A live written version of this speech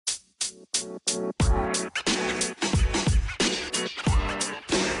All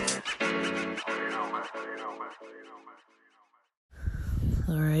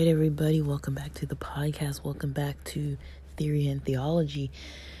right, everybody, welcome back to the podcast. Welcome back to Theory and Theology.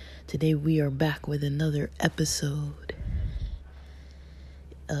 Today we are back with another episode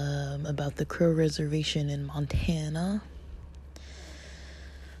about the Crow Reservation in Montana.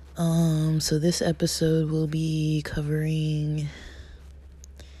 So this episode will be covering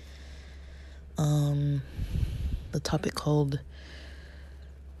the topic called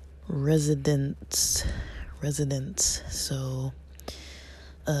residents. So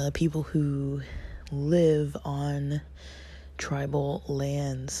people who live on tribal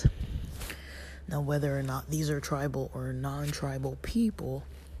lands. Now, whether or not these are tribal or non-tribal people,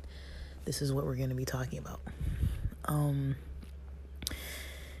 this is what we're going to be talking about.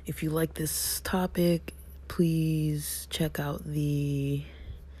 If you like this topic, please check out the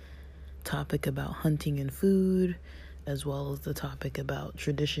topic about hunting and food, as well as the topic about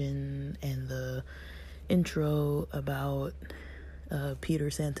tradition and the intro about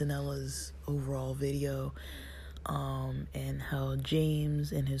Peter Santanella's overall video, and how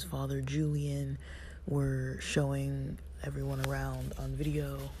James and his father Julian were showing everyone around on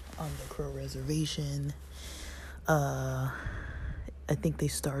video on the Crow Reservation. I think they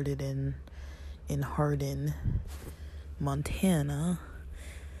started in Hardin, Montana,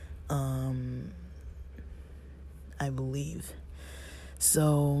 I believe.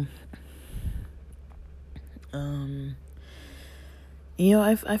 So, I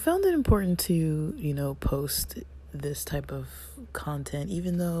found it important to, post this type of content,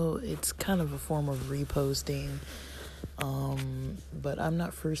 even though it's kind of a form of reposting. But I'm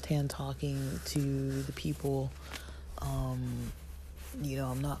not firsthand talking to the people. I'm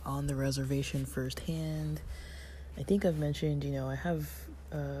not on the reservation firsthand. I think I've mentioned, I have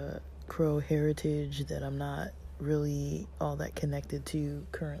Crow heritage that I'm not really all that connected to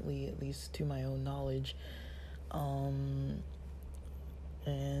currently, at least to my own knowledge. And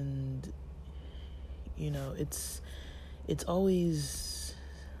it's always,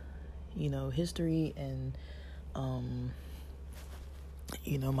 history and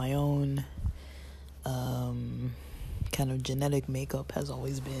my own kind of genetic makeup has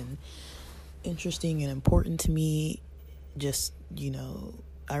always been interesting and important to me. Just,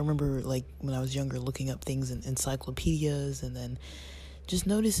 I remember like when I was younger looking up things in encyclopedias, and then just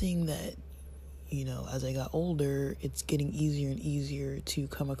noticing that as I got older, it's getting easier and easier to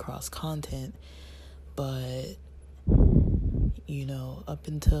come across content. But, up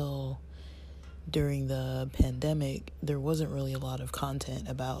until during the pandemic, there wasn't really a lot of content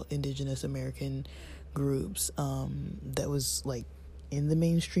about Indigenous American groups that was like in the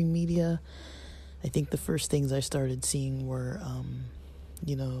mainstream media. I think the first things I started seeing were,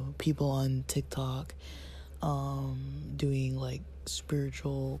 people on TikTok doing like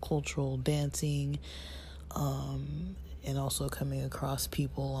spiritual, cultural dancing, and also coming across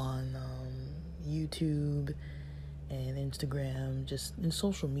people on YouTube and Instagram, just in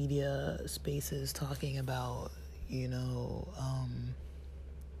social media spaces, talking about,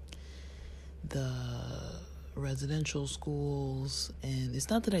 the residential schools. And it's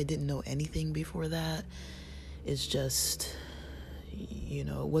not that I didn't know anything before that. It's just, it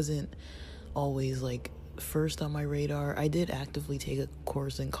wasn't always like first on my radar. I did actively take a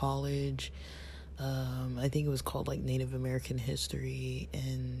course in college. I think it was called like Native American History,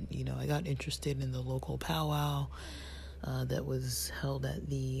 and I got interested in the local powwow that was held at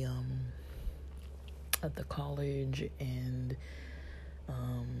the college, and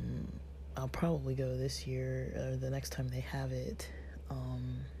I'll probably go this year or the next time they have it.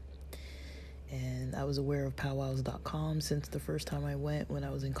 And I was aware of powwows.com since the first time I went when I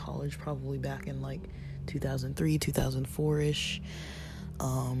was in college, probably back in like 2003, 2004-ish.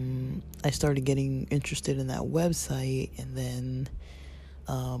 I started getting interested in that website, and then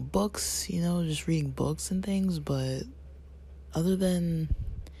books, just reading books and things. But other than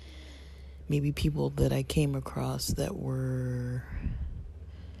maybe people that I came across that were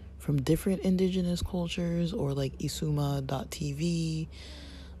from different indigenous cultures, or like isuma.tv,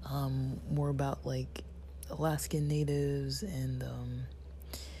 more about like Alaskan natives, and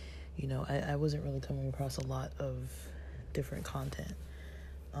I wasn't really coming across a lot of different content.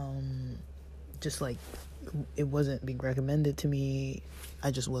 Just like it wasn't being recommended to me.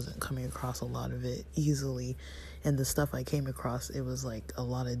 I just wasn't coming across a lot of it easily, and the stuff I came across, it was like a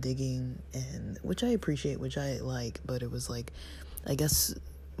lot of digging, and which I appreciate, which I like, but it was like, I guess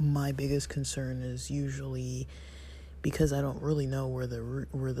my biggest concern is usually because I don't really know where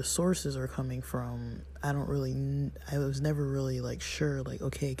the sources are coming from. I was never really like sure, like,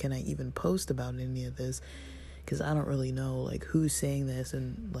 okay, can I even post about any of this? Because I don't really know like who's saying this,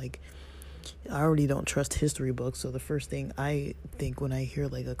 and like I already don't trust history books. So the first thing I think when I hear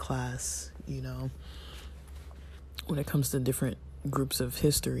like a class, when it comes to different groups of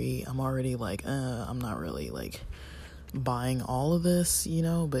history, I'm already like, I'm not really like buying all of this,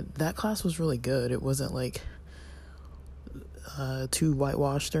 but that class was really good. It wasn't like too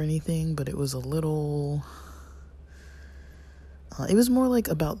whitewashed or anything, but it was a little it was more like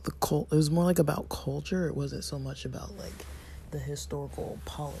about it was more like about culture. It wasn't so much about like the historical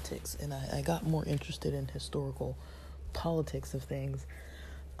politics, and I got more interested in historical politics of things,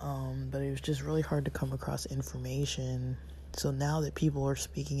 but it was just really hard to come across information. So now that people are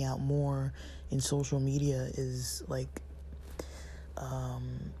speaking out more in social media is like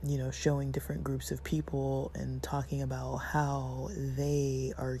showing different groups of people and talking about how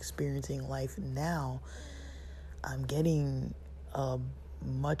they are experiencing life now, I'm getting a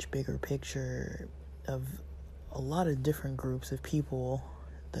much bigger picture of a lot of different groups of people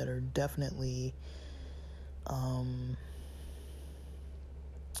that are definitely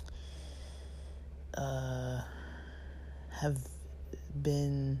have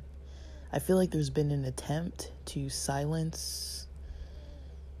been, I feel like there's been an attempt to silence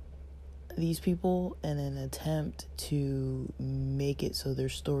these people and an attempt to make it so their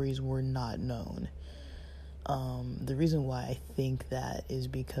stories were not known. The reason why I think that is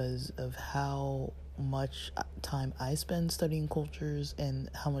because of how much time I spend studying cultures and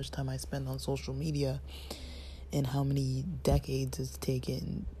how much time I spend on social media and how many decades it's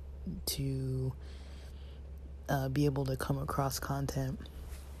taken to be able to come across content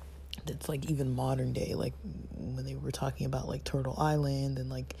that's like even modern day, like when they were talking about like Turtle Island and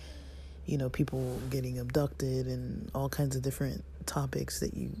like people getting abducted and all kinds of different topics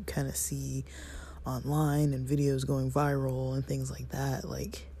that you kind of see online and videos going viral and things like that.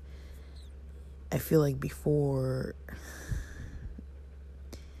 Like I feel like before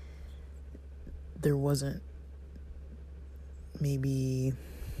there wasn't maybe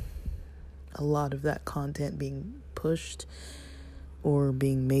a lot of that content being pushed or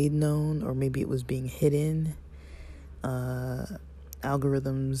being made known, or maybe it was being hidden.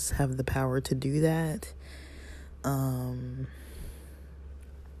 Algorithms have the power to do that.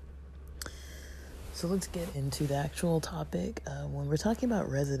 So let's get into the actual topic. When we're talking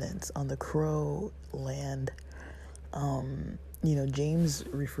about residents on the Crow land, James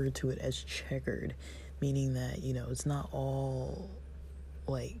referred to it as checkered, meaning that, it's not all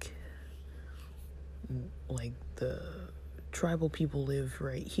like the tribal people live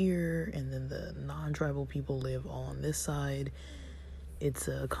right here and then the non-tribal people live on this side. It's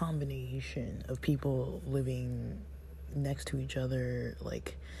a combination of people living next to each other,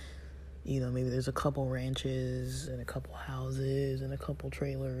 like, maybe there's a couple ranches and a couple houses and a couple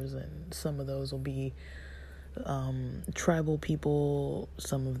trailers, and some of those will be tribal people,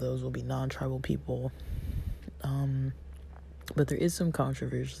 some of those will be non-tribal people. But there is some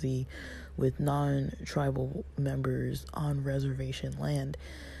controversy with non-tribal members on reservation land.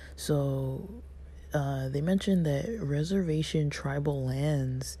 So they mentioned that reservation tribal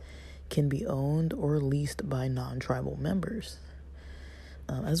lands can be owned or leased by non-tribal members,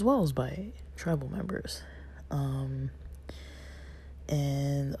 as well as by tribal members.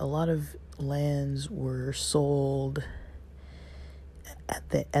 And a lot of lands were sold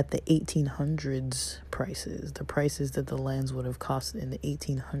at the 1800s prices, the prices that the lands would have cost in the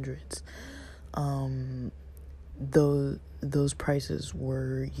 1800s. Those prices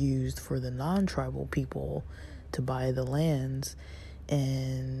were used for the non-tribal people to buy the lands,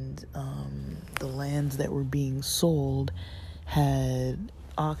 and the lands that were being sold had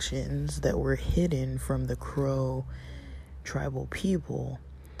auctions that were hidden from the Crow tribal people.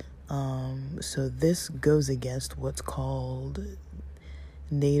 So this goes against what's called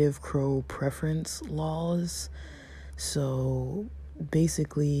Native Crow preference laws. So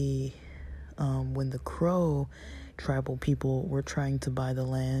basically, when the Crow tribal people were trying to buy the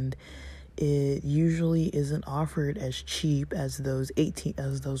land, it usually isn't offered as cheap as those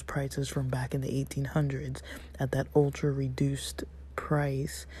prices from back in the 1800s at that ultra reduced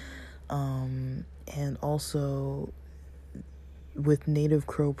price. And also with Native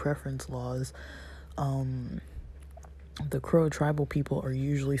Crow preference laws, the Crow tribal people are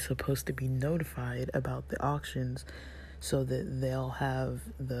usually supposed to be notified about the auctions so that they'll have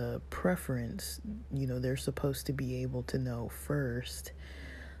the preference. They're supposed to be able to know first.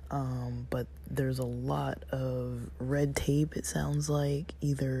 But there's a lot of red tape, it sounds like,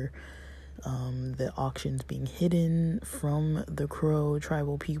 either the auctions being hidden from the Crow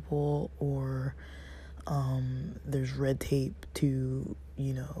tribal people, or there's red tape to,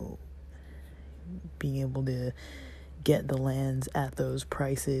 being able to get the lands at those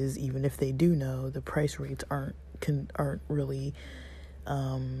prices, even if they do know the price rates aren't really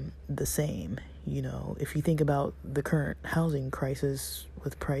the same. If you think about the current housing crisis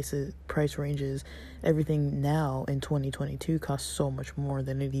with price ranges, everything now in 2022 costs so much more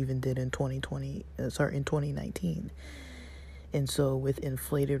than it even did in 2019. And so with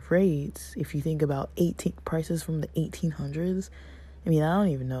inflated rates, if you think about prices from the 1800s, I don't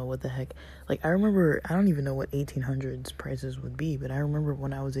even know what the heck, I don't even know what 1800s prices would be, but I remember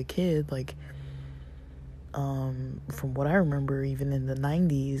when I was a kid, from what I remember, even in the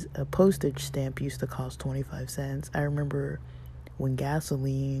 90s, a postage stamp used to cost 25 cents. I remember when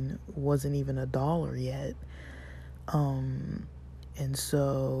gasoline wasn't even $1 yet. And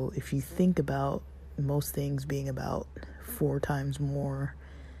so if you think about most things being about 4 times more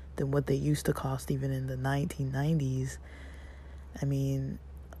than what they used to cost even in the 1990s, I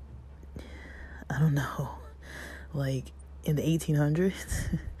don't know. In the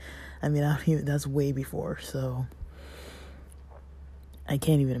 1800s, that's way before, so I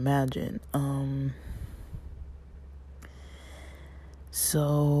can't even imagine.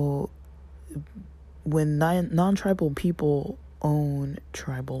 So when non-tribal people own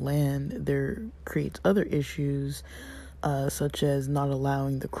tribal land, there creates other issues, such as not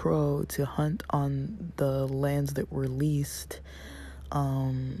allowing the Crow to hunt on the lands that were leased.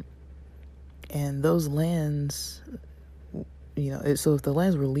 And those lands, so if the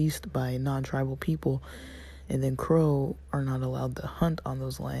lands were leased by non-tribal people and then Crow are not allowed to hunt on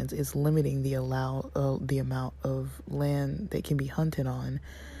those lands, it's limiting the amount of land that can be hunted on,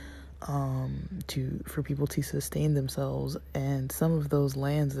 for people to sustain themselves. And some of those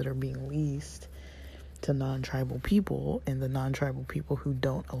lands that are being leased to non-tribal people, and the non-tribal people who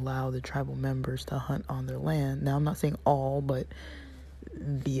don't allow the tribal members to hunt on their land, now I'm not saying all, but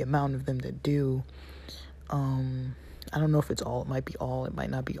the amount of them that do, I don't know if it's all, it might be all, it might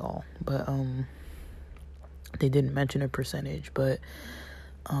not be all, but they didn't mention a percentage, but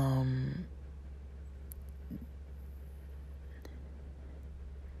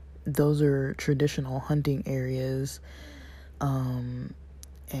those are traditional hunting areas, and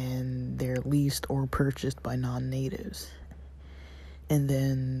they're leased or purchased by non-natives. And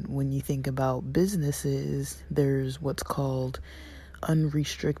then when you think about businesses, there's what's called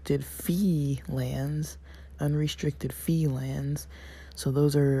unrestricted fee lands. So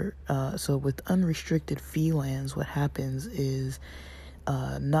those are, so with unrestricted fee lands, what happens is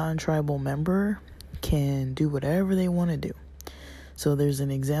a non-tribal member can do whatever they want to do. So there's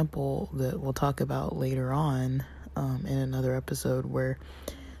an example that we'll talk about later on, in another episode, where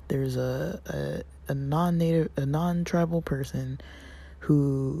there's a non-tribal person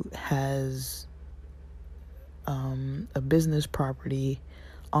who has a business property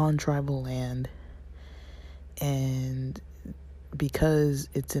on tribal land, and because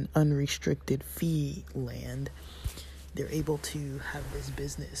it's an unrestricted fee land, they're able to have this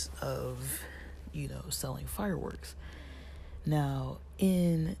business of, selling fireworks. Now,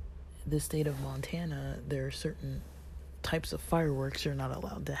 in the state of Montana, there are certain types of fireworks you're not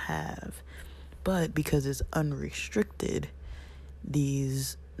allowed to have, but because it's unrestricted,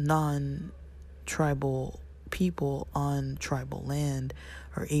 these non-tribal people on tribal land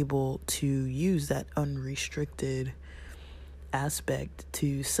are able to use that unrestricted aspect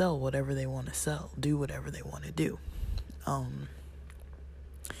to sell whatever they want to sell, do whatever they want to do.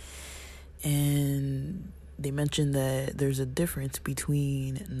 And they mentioned that there's a difference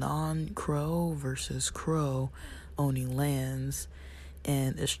between non-Crow versus Crow owning lands,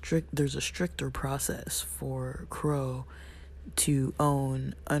 and there's a stricter process for Crow to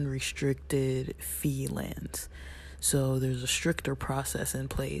own unrestricted fee lands. So there's a stricter process in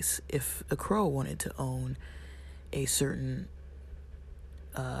place. If a Crow wanted to own a certain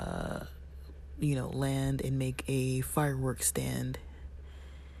land and make a fireworks stand,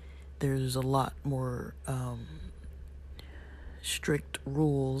 there's a lot more strict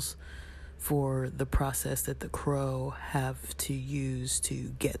rules for the process that the Crow have to use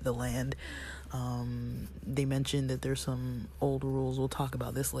to get the land. They mentioned that there's some old rules. We'll talk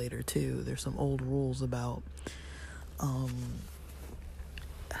about this later too. There's some old rules about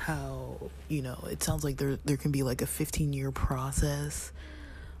how, it sounds like there can be like a 15-year process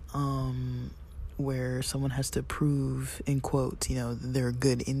where someone has to prove, in quotes, they're a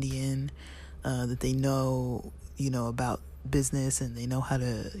good Indian, that they know, about business, and they know how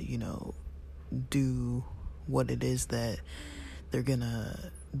to, do what it is that they're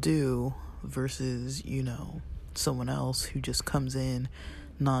gonna do, versus, someone else who just comes in,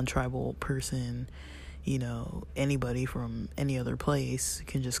 non-tribal person, anybody from any other place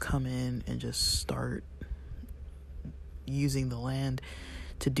can just come in and just start using the land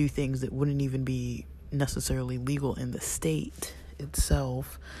to do things that wouldn't even be necessarily legal in the state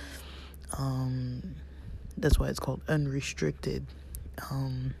itself. That's why it's called unrestricted.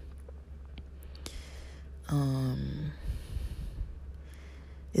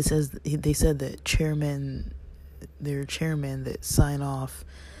 They said that there are chairmen that sign off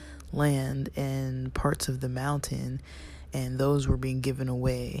land and parts of the mountain, and those were being given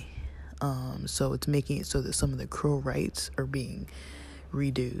away. So it's making it so that some of the crow rights are being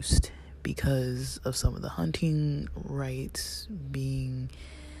reduced because of some of the hunting rights being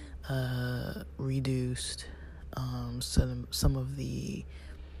reduced. Some of the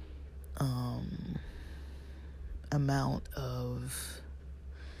amount of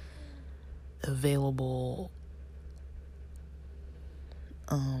available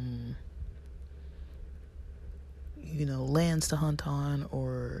lands to hunt on,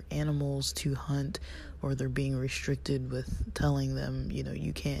 or animals to hunt, or they're being restricted with telling them,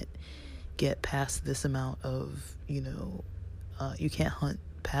 you can't get past this amount of, you can't hunt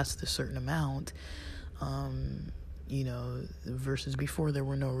past a certain amount, versus before there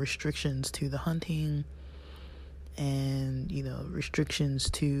were no restrictions to the hunting, and, restrictions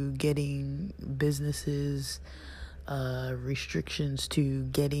to getting businesses, restrictions to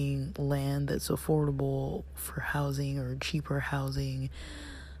getting land that's affordable for housing or cheaper housing.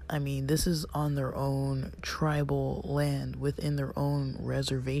 I mean, this is on their own tribal land within their own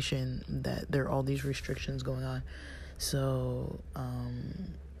reservation that there are all these restrictions going on. So,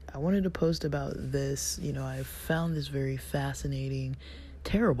 I wanted to post about this. I found this very fascinating,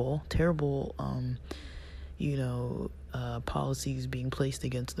 terrible, policies being placed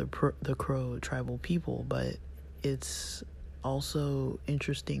against the Crow tribal people, but it's also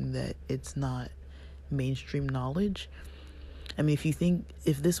interesting that it's not mainstream knowledge. I mean,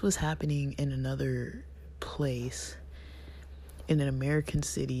 if this was happening in another place, in an American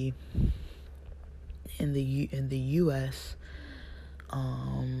city, in the U.S.,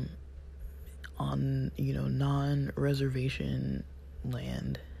 on non-reservation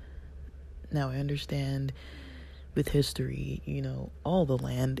land. Now, I understand with history, all the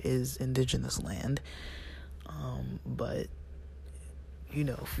land is indigenous land. But,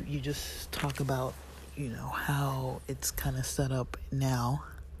 if you just talk about, how it's kind of set up now,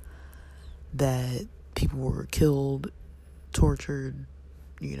 that people were killed, tortured,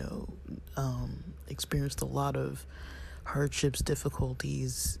 experienced a lot of hardships,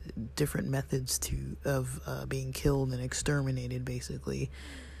 difficulties, different methods of being killed and exterminated, basically,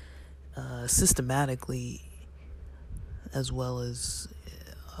 systematically, as well as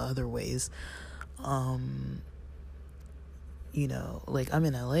other ways. Like, I'm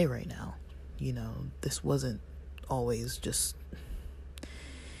in LA right now. This wasn't always just,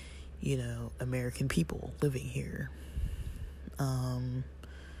 American people living here.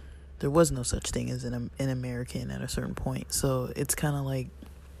 There was no such thing as an American at a certain point. So it's kind of like,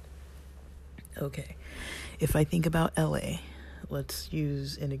 okay, if I think about LA, let's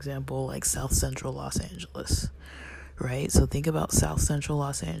use an example like South Central Los Angeles, right? So think about South Central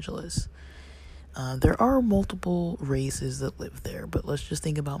Los Angeles. There are multiple races that live there, but let's just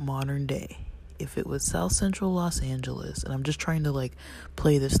think about modern day. If it was South Central Los Angeles, and I'm just trying to like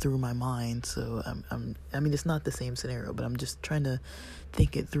play this through my mind, so I mean, it's not the same scenario, but I'm just trying to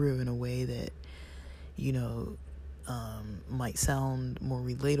think it through in a way that, might sound more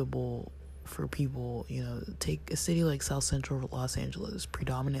relatable for people. Take a city like South Central Los Angeles,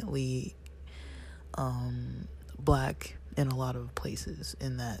 predominantly black in a lot of places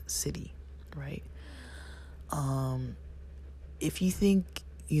in that city, right? If you think,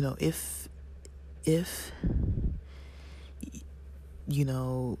 if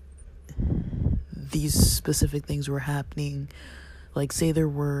these specific things were happening, like say there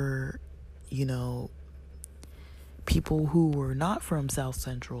were, people who were not from South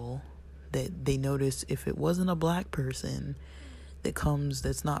Central, that they notice if it wasn't a black person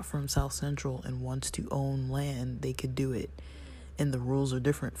that's not from South Central and wants to own land, they could do it. And the rules are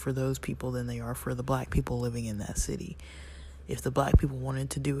different for those people than they are for the black people living in that city. If the black people wanted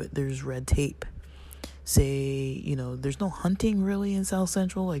to do it, there's red tape. Say, there's no hunting really in South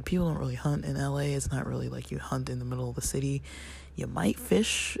Central. Like, people don't really hunt in LA. It's not really like you hunt in the middle of the city. You might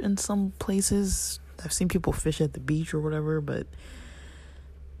fish in some places. I've seen people fish at the beach or whatever, but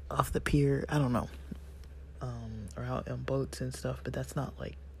off the pier, I don't know. Or out on boats and stuff, but that's not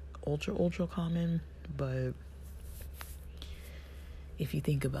like ultra common. But if you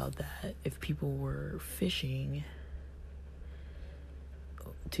think about that, if people were fishing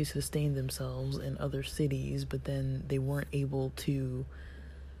to sustain themselves in other cities, but then they weren't able to,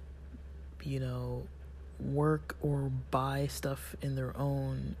 work or buy stuff in their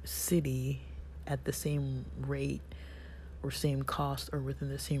own city at the same rate or same cost or within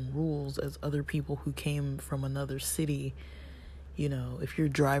the same rules as other people who came from another city. If your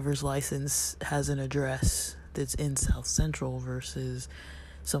driver's license has an address that's in South Central versus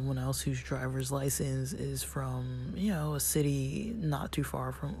someone else whose driver's license is from, a city not too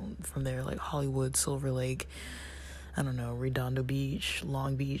far from there, like Hollywood, Silver Lake, I don't know, Redondo Beach,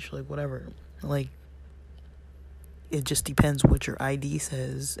 Long Beach, like whatever. Like, it just depends what your ID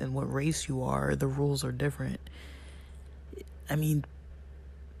says and what race you are. The rules are different. I mean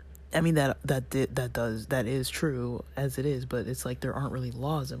that is true as it is, but it's like there aren't really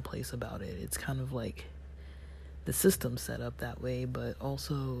laws in place about it. It's kind of like the system's set up that way, but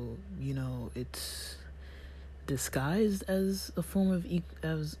also, it's disguised as a form of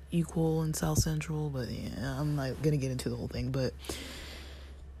as equal in South Central. But yeah, I'm not gonna get into the whole thing. But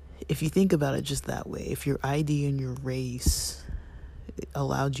if you think about it just that way, if your ID and your race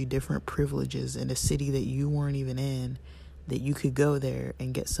allowed you different privileges in a city that you weren't even in, that you could go there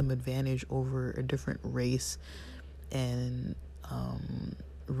and get some advantage over a different race and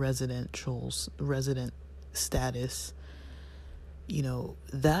resident status,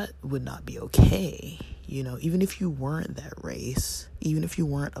 that would not be okay. Even if you weren't that race, even if you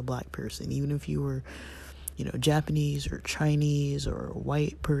weren't a black person, even if you were, Japanese or Chinese or a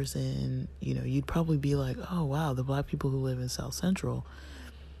white person, you'd probably be like, oh wow, the black people who live in South Central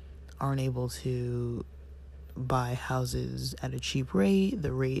aren't able to buy houses at a cheap rate.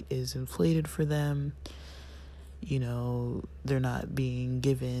 The rate is inflated for them. They're not being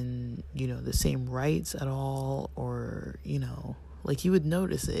given, the same rights at all, or, like you would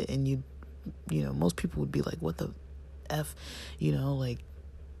notice it and most people would be like, what the F, like,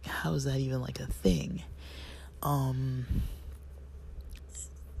 how is that even like a thing?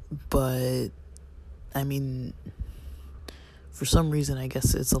 But I mean, for some reason, I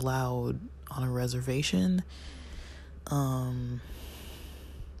guess it's allowed on a reservation. I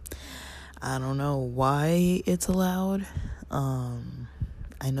don't know why it's allowed.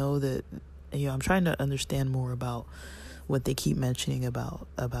 I know that, I'm trying to understand more about what they keep mentioning about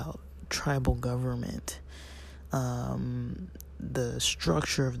tribal government. The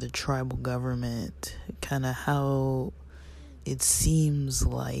structure of the tribal government, kind of how it seems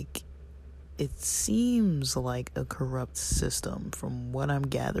like a corrupt system from what I'm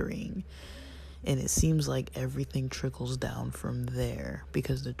gathering. And it seems like everything trickles down from there,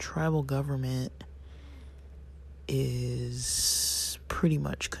 because the tribal government is pretty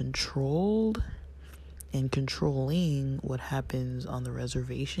much controlled and controlling what happens on the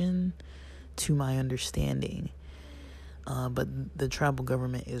reservation, to my understanding. But the tribal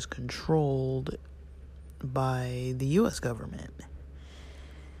government is controlled by the U.S. government.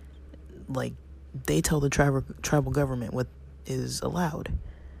 Like, they tell the tribal government what is allowed.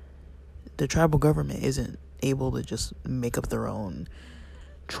 The tribal government isn't able to just make up their own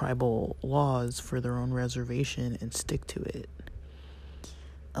tribal laws for their own reservation and stick to it.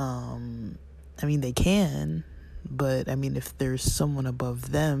 They can, but if there's someone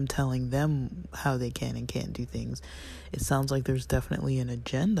above them telling them how they can and can't do things, it sounds like there's definitely an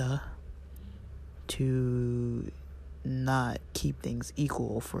agenda to not keep things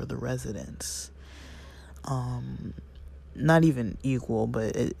equal for the residents. Not even equal,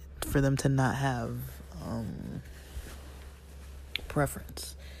 but for them to not have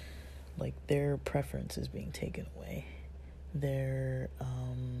preference. Like, their preference is being taken away. Their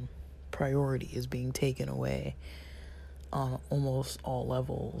priority is being taken away on almost all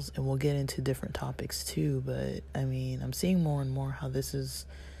levels. And we'll get into different topics too, but I'm seeing more and more how this is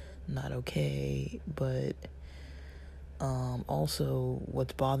not okay. But also,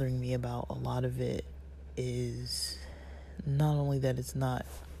 what's bothering me about a lot of it is not only that it's not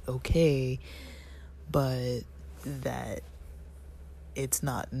okay, but that it's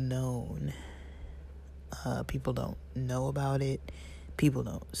not known. People don't know about it. People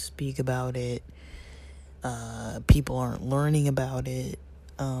don't speak about it. People aren't learning about it.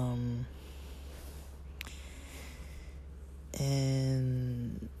 And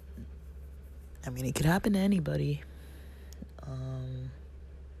it could happen to anybody.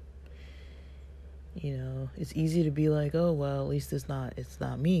 It's easy to be like, oh well, at least it's not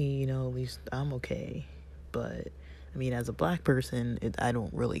me, at least I'm okay. But as a black person, I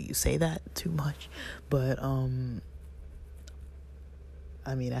don't really say that too much, but I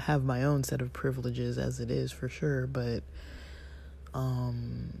have my own set of privileges as it is, for sure. But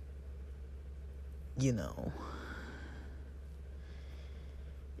You know,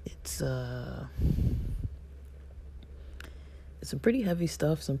 it's some pretty heavy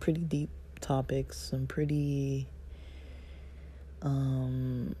stuff, some pretty deep topics, some pretty I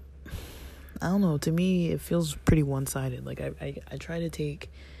don't know, to me it feels pretty one-sided. Like I try to take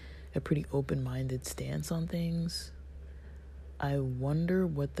a pretty open-minded stance on things. I wonder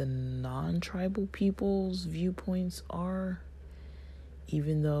what the non-tribal people's viewpoints are,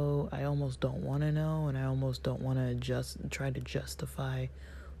 even though I almost don't want to know, and I almost don't want to try to justify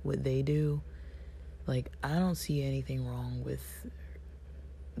what they do. Like, I don't see anything wrong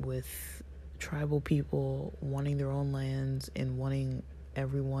with tribal people wanting their own lands and wanting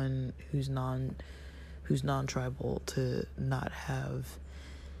everyone who's non-tribal to not have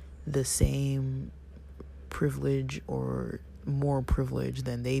the same privilege or more privilege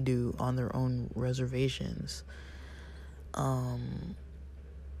than they do on their own reservations. I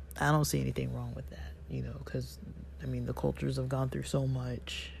don't see anything wrong with that, you know, because I mean the cultures have gone through so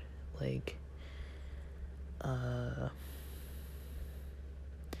much. Like, I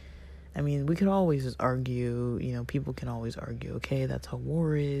mean, we could always argue, you know, people can always argue, okay, that's how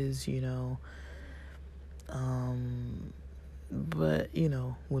war is, you know. But, you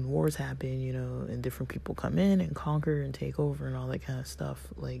know, when wars happen, you know, and different people come in and conquer and take over and all that kind of stuff,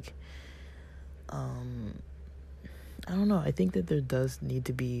 like, I don't know. I think that there does need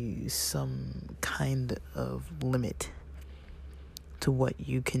to be some kind of limit to what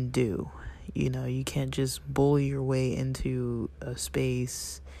you can do. You know, you can't just bully your way into a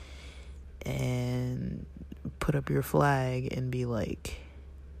space and put up your flag and be like,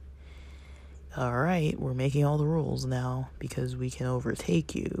 all right, we're making all the rules now because we can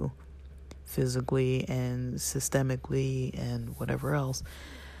overtake you physically and systemically and whatever else.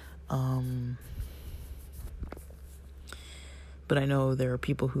 But I know there are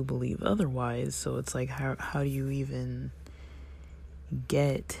people who believe otherwise, so it's like, how do you even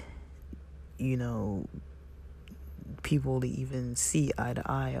get, you know, people to even see eye to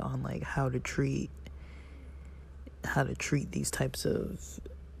eye on like how to treat these types of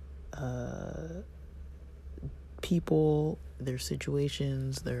people, their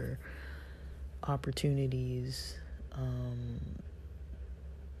situations, their opportunities.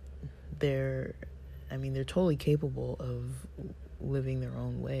 They're totally capable of living their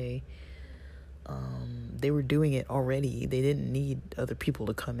own way. They were doing it already. They didn't need other people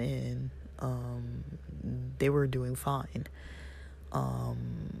to come in. They were doing fine.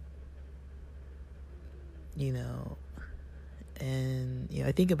 You know, and, you know,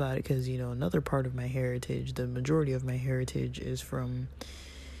 I think about it because, you know, another part of my heritage, the majority of my heritage is from,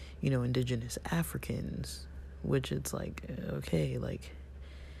 you know, indigenous Africans, which it's like, okay, like,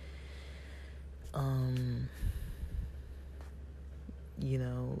 you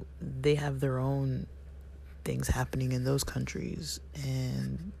know, they have their own things happening in those countries,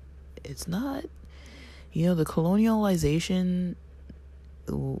 and it's not, you know, the colonialization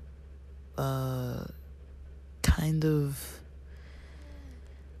kind of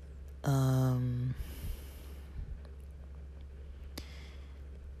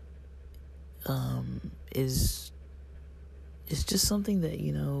is just something that,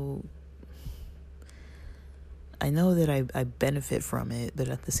 you know, I know that I benefit from it, but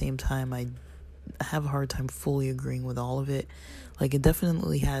at the same time I have a hard time fully agreeing with all of it. Like, it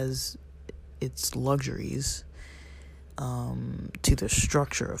definitely has its luxuries to the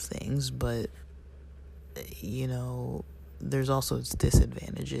structure of things, but, you know, there's also its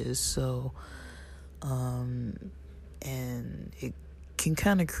disadvantages. So and it can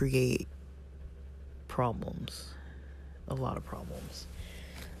kind of create problems, a lot of problems,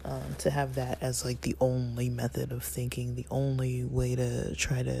 to have that as like the only method of thinking, the only way to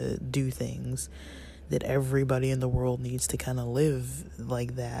try to do things, that everybody in the world needs to kind of live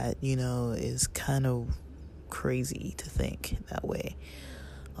like that, you know, is kind of crazy to think that way.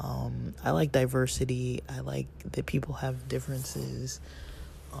 I like diversity. I like that people have differences.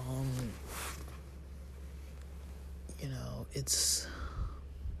 You know, it's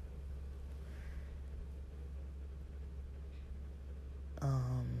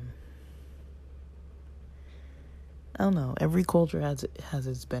I don't know. Every culture has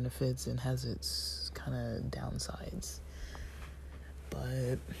its benefits and has its kind of downsides.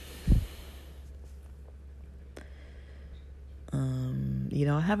 But you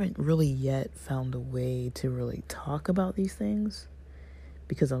know, I haven't really yet found a way to really talk about these things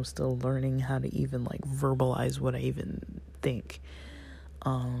because I'm still learning how to even like verbalize what I even think.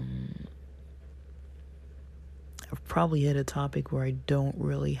 I've probably hit a topic where I don't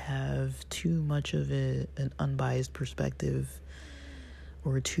really have too much of an unbiased perspective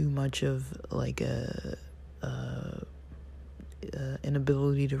or too much of like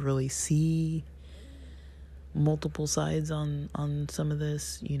inability to really see multiple sides on some of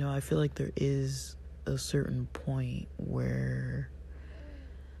this. You know, I feel like there is a certain point where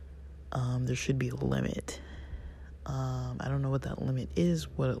there should be a limit. I don't know what that limit is,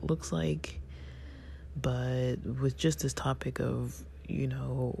 what it looks like, but with just this topic of, you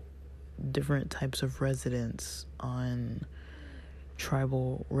know, different types of residents on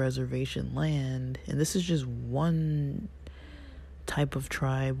tribal reservation land, and this is just one type of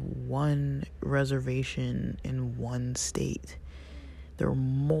tribe, one reservation in one state. There are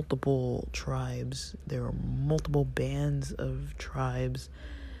multiple tribes, there are multiple bands of tribes,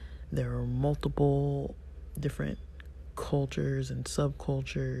 there are multiple different cultures and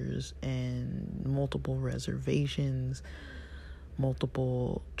subcultures and multiple reservations,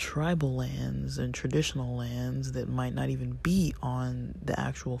 multiple tribal lands and traditional lands that might not even be on the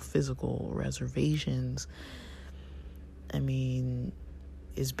actual physical reservations. I mean,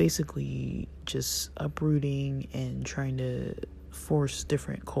 it's basically just uprooting and trying to force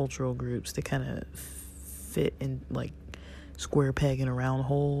different cultural groups to kind of fit in, like, square peg in a round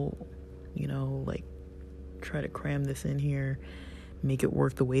hole, you know, like, try to cram this in here, make it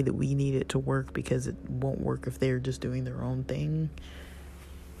work the way that we need it to work, because it won't work if they're just doing their own thing.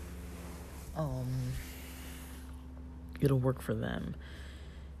 It'll work for them.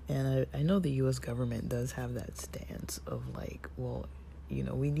 And I know the U.S. government does have that stance of like, well, you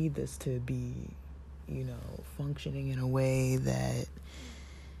know, we need this to be, you know, functioning in a way that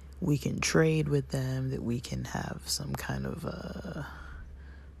we can trade with them, that we can have some kind of a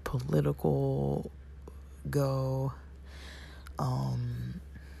political go.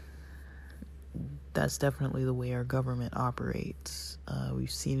 That's definitely the way our government operates.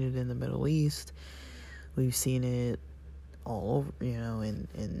 We've seen it in the Middle East. We've seen it all over, you know,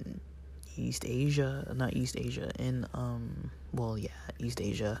 in East Asia, not East Asia, in, East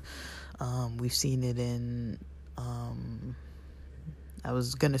Asia. We've seen it in, I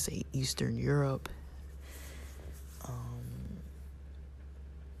was gonna say Eastern Europe.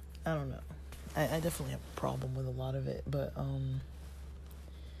 I don't know. I definitely have a problem with a lot of it, but,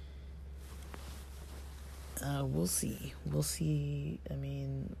 we'll see. We'll see, I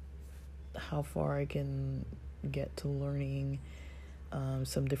mean, how far I can get to learning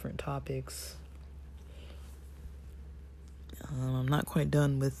some different topics. I'm not quite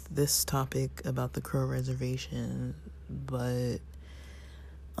done with this topic about the Crow Reservation, but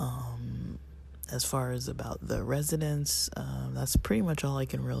as far as about the residents, that's pretty much all I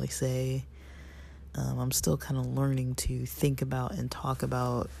can really say. I'm still kind of learning to think about and talk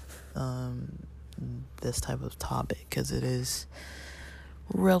about this type of topic, because it is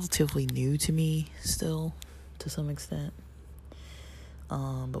relatively new to me still, to some extent.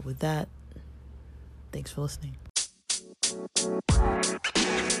 But with that, thanks for listening.